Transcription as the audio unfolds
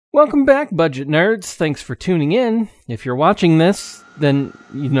Welcome back, budget nerds. Thanks for tuning in. If you're watching this, then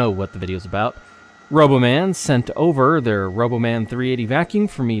you know what the video's about. Robomann sent over their Robomann 380 vacuum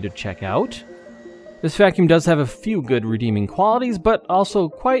for me to check out. This vacuum does have a few good redeeming qualities, but also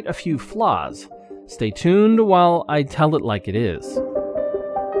quite a few flaws. Stay tuned while I tell it like it is.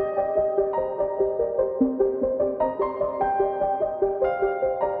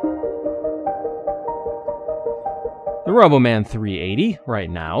 The Robomann 380, right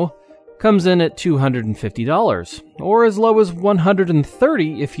now, comes in at $250, or as low as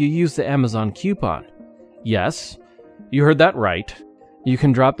 $130 if you use the Amazon coupon. Yes, you heard that right. You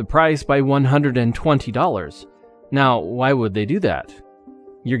can drop the price by $120. Now, why would they do that?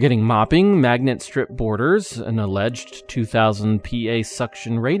 You're getting mopping, magnet strip borders, an alleged 2000 PA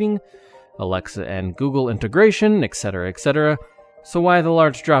suction rating, Alexa and Google integration, etc., etc. So why the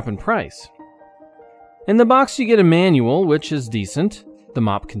large drop in price? In the box you get a manual, which is decent, the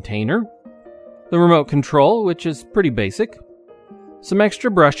mop container, the remote control, which is pretty basic, some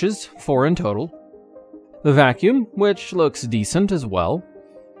extra brushes, 4 in total, the vacuum, which looks decent as well.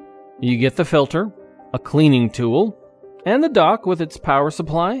 You get the filter, a cleaning tool, and the dock with its power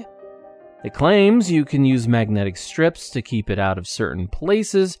supply. It claims you can use magnetic strips to keep it out of certain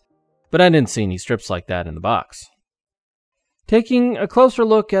places, but I didn't see any strips like that in the box. Taking a closer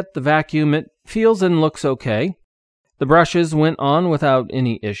look at the vacuum, it feels and looks okay. The brushes went on without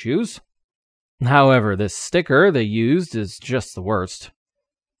any issues. However, this sticker they used is just the worst.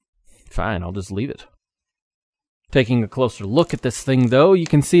 Fine, I'll just leave it. Taking a closer look at this thing though, you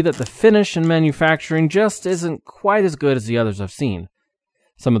can see that the finish and manufacturing just isn't quite as good as the others I've seen.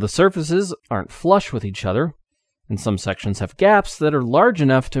 Some of the surfaces aren't flush with each other, and some sections have gaps that are large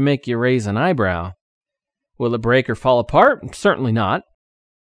enough to make you raise an eyebrow. Will it break or fall apart? Certainly not.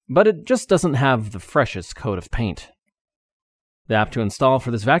 But it just doesn't have the freshest coat of paint. The app to install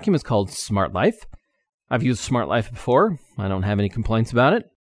for this vacuum is called Smart Life. I've used Smart Life before. I don't have any complaints about it.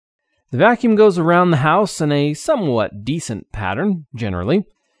 The vacuum goes around the house in a somewhat decent pattern, generally,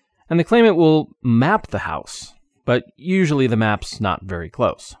 and they claim it will map the house, but usually the map's not very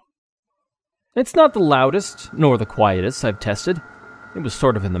close. It's not the loudest, nor the quietest I've tested. It was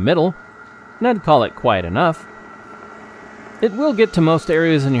sort of in the middle, and I'd call it quiet enough. It will get to most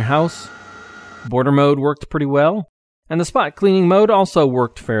areas in your house. Border mode worked pretty well, and the spot cleaning mode also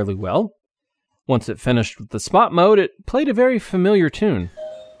worked fairly well. Once it finished with the spot mode, it played a very familiar tune.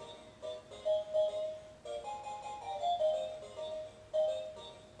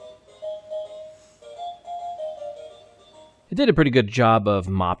 It did a pretty good job of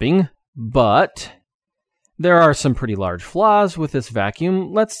mopping, but there are some pretty large flaws with this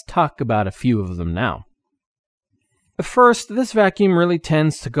vacuum. Let's talk about a few of them now. First, this vacuum really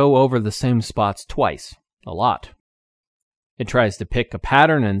tends to go over the same spots twice, a lot. It tries to pick a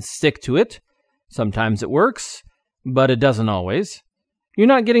pattern and stick to it. Sometimes it works, but it doesn't always. You're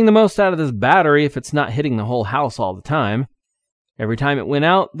not getting the most out of this battery if it's not hitting the whole house all the time. Every time it went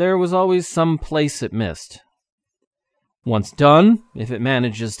out, there was always some place it missed. Once done, if it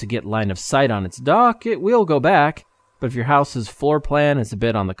manages to get line of sight on its dock, it will go back, but if your house's floor plan is a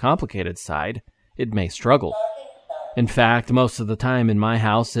bit on the complicated side, it may struggle. In fact, most of the time in my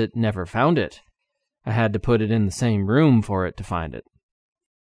house, it never found it. I had to put it in the same room for it to find it.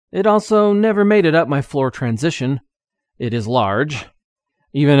 It also never made it up my floor transition. It is large.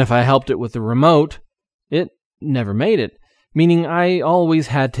 Even if I helped it with the remote, it never made it, meaning I always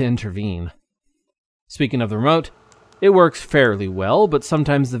had to intervene. Speaking of the remote, it works fairly well, but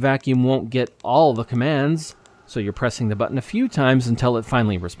sometimes the vacuum won't get all the commands, so you're pressing the button a few times until it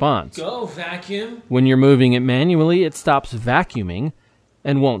finally responds. Go, vacuum! When you're moving it manually, it stops vacuuming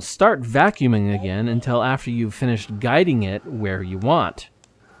and won't start vacuuming again until after you've finished guiding it where you want.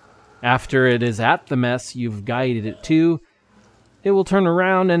 After it is at the mess you've guided it to, it will turn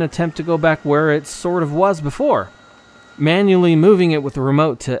around and attempt to go back where it sort of was before. Manually moving it with the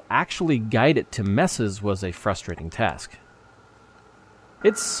remote to actually guide it to messes was a frustrating task.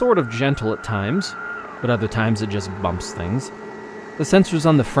 It's sort of gentle at times, but other times it just bumps things. The sensors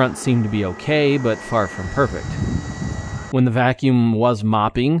on the front seem to be okay, but far from perfect. When the vacuum was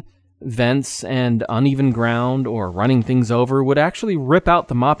mopping, vents and uneven ground or running things over would actually rip out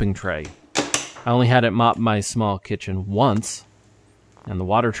the mopping tray. I only had it mop my small kitchen once, and the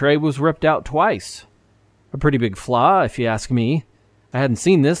water tray was ripped out twice. A pretty big flaw, if you ask me. I hadn't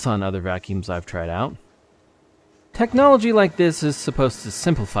seen this on other vacuums I've tried out. Technology like this is supposed to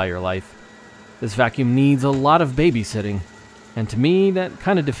simplify your life. This vacuum needs a lot of babysitting, and to me, that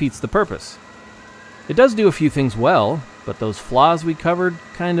kind of defeats the purpose. It does do a few things well, but those flaws we covered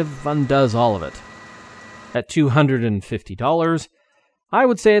kind of undoes all of it. At $250, I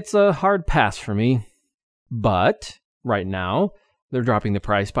would say it's a hard pass for me. But right now, they're dropping the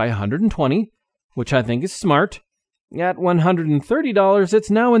price by $120, which I think is smart. At $130,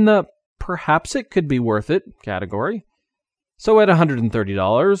 it's now in the perhaps it could be worth it category. So at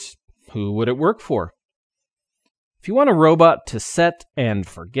 $130, who would it work for? If you want a robot to set and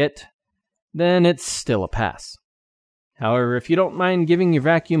forget, then it's still a pass. However, if you don't mind giving your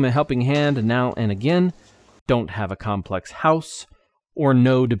vacuum a helping hand now and again, don't have a complex house, or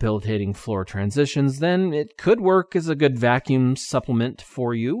no debilitating floor transitions, then it could work as a good vacuum supplement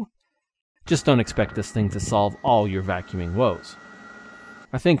for you. Just don't expect this thing to solve all your vacuuming woes.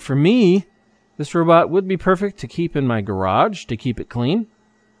 I think for me, this robot would be perfect to keep in my garage to keep it clean.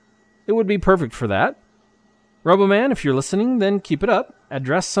 It would be perfect for that. Roboman, if you're listening, then keep it up.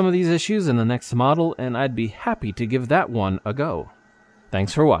 Address some of these issues in the next model, and I'd be happy to give that one a go.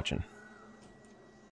 Thanks for watching.